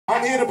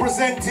I'm here to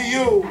present to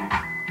you,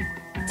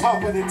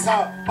 top of the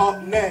top,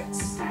 up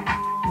next.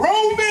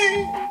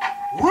 ROMYE!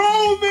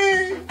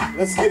 ROMYE!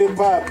 Let's get it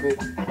poppin'.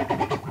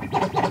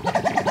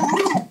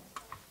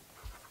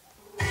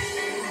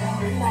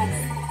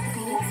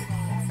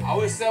 I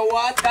will say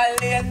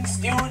Waterlane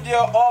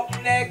Studio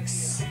up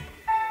next.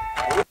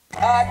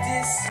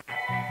 Artist.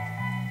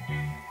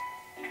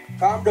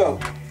 Calm down.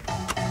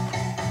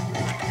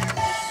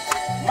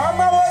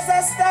 Mama was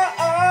a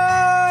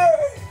star,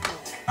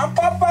 and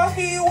Papa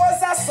he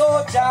was a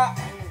soldier.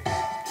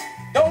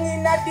 Down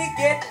in the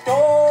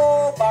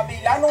ghetto,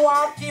 Babylon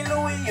want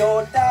kill we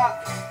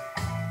Yoda.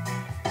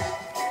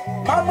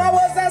 Mama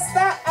was a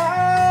star,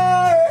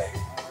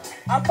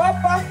 and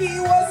Papa he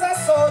was a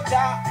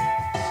soldier.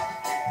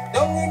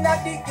 Down in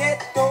the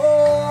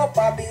ghetto,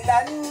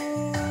 Babylon.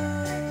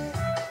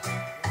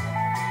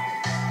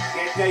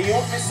 Get the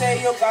youth, me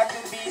say you got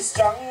to be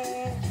strong.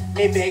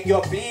 Me beg you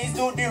please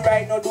do the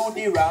right, no do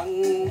the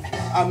wrong.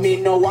 I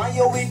mean no want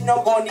you with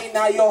no gun in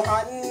your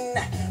hand.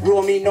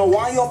 ROMYE no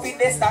want you fit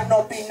they stand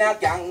up in a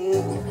gang.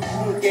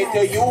 Get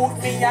the youth,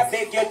 me I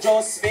beg you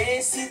just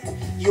face it.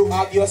 You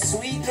have your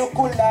sweet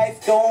local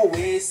life, don't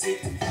waste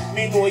it.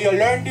 Me know you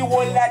learn the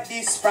whole of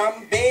this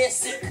from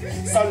basic.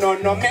 So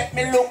no make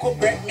me look up,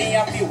 break me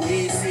up, you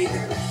waste it.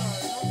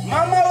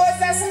 Mama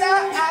was a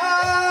star,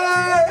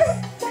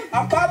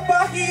 and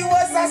Papa he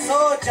was a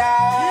soldier.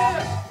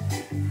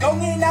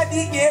 Down in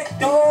the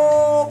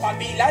ghetto,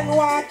 Babylon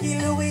want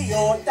kill we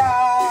Yoda.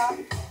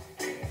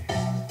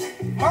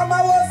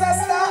 Mama was a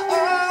star,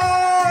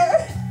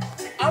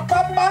 and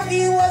Papa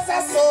he was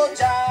a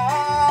soldier.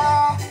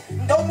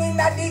 Down in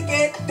the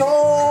ghetto,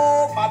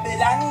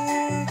 Babylon.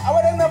 I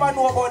would never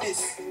know about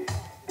this.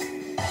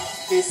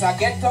 This a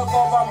ghetto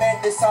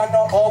government, this a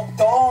no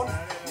uptown.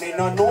 Me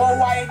no know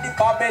why the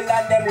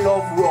Babylon them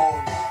love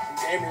round.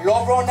 Them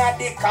love run at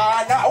the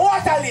corner.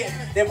 Waterlane.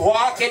 Them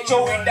walk at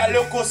you with the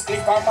locust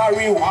clip of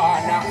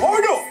marijuana.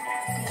 Hold up.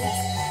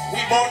 We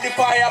burn the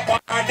fire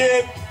upon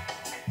them.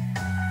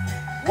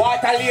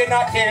 Waterlane I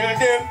tell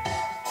them.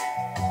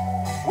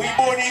 We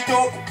burn it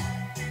up.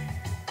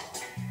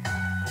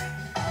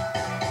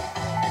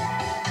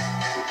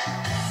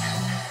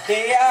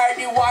 They are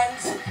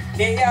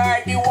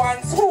the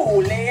ones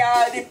who lay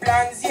all the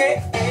plans, yeah.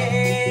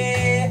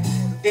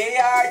 They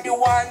are the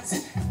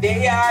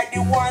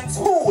ones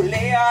who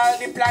lay all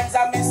the plans.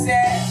 And me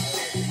say,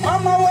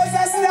 Mama was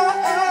a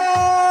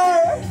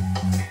star,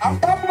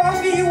 and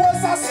Papa he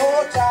was a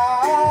soldier.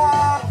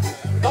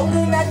 Down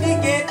in the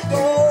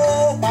ghetto,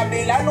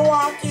 Babylon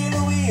want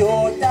kill we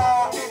Yoda.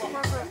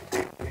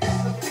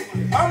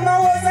 Mama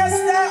was a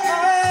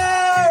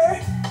star,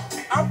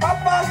 and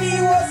Papa he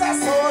was a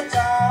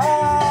soldier.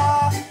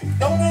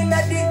 Down in the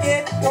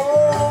ghetto,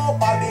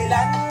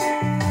 Babylon.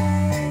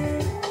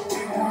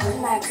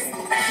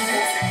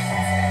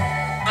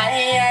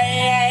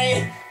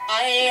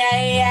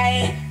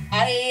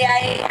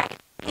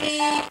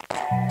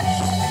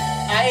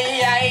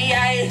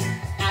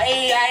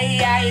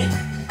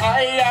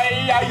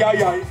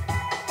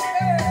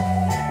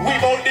 We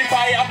bout the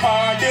fire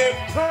upon them.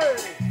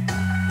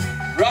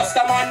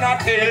 Rasta man not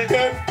tell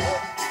them.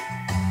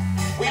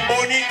 We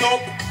burn it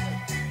up.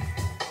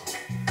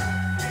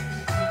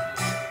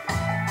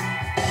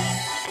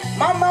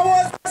 Mama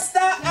was a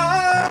star,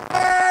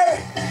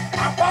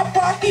 and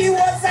Papa he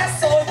was a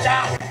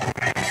soldier.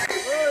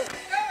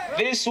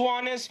 This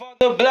one is for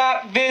the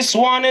black, this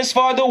one is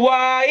for the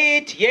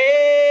white, yeah.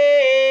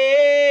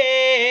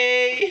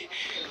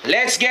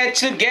 Let's get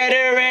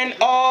together and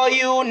all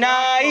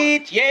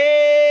unite, yeah.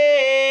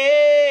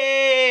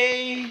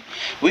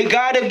 We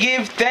gotta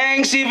give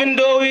thanks even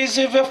though it's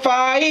a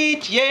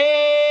fight, yeah.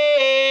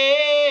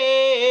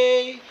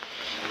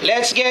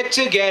 Let's get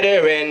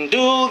together and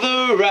do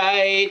the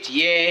right,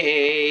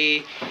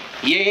 yeah.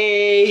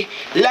 Yeah,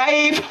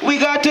 life we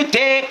got to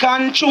take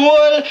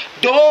control.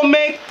 Don't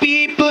make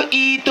people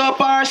eat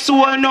up our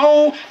soul.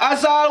 No,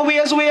 as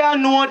always we are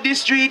know the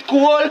street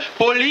cool.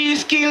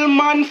 Police kill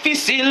man for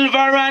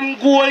silver and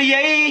gold.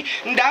 Yeah,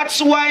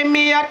 that's why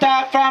me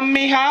attack from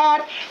me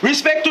heart.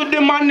 Respect to the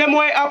man them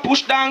way I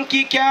push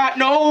donkey cat.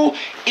 No,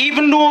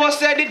 even though I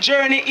said the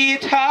journey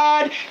it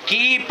hard.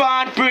 Keep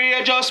on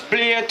pray, just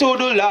play to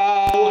the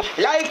Lord.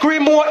 Like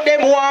remote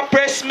them want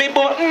press me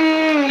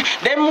button.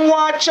 Them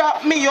want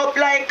chop me up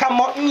like a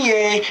mutton,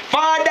 yeah.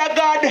 Father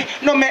God,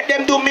 no make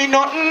them do me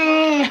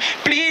nothing.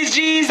 Please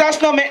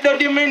Jesus, no make them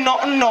do me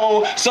nothing,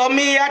 no. So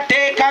me I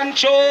take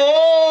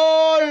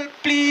control.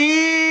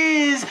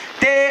 Please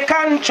take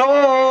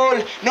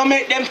control. No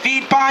make them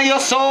feed upon your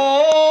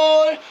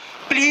soul.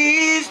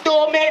 Please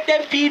don't make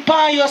them feed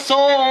upon your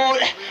soul.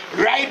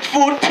 Right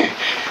foot,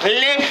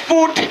 left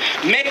foot,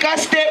 make a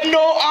step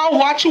now and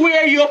watch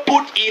where you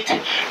put it.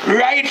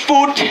 Right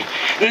foot,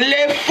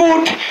 left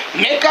foot,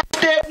 make a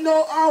step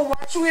now and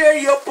watch where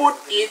you put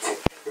it.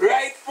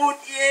 Right foot,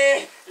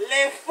 yeah,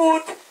 left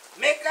foot,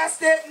 make a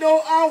step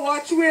now and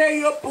watch where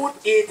you put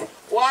it.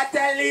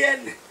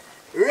 Waterlane,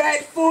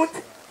 right foot,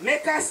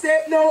 make a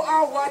step now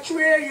and watch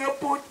where you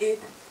put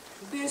it.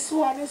 This This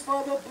one is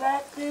for the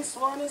black, this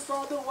one is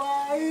for the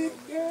white.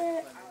 Yeah.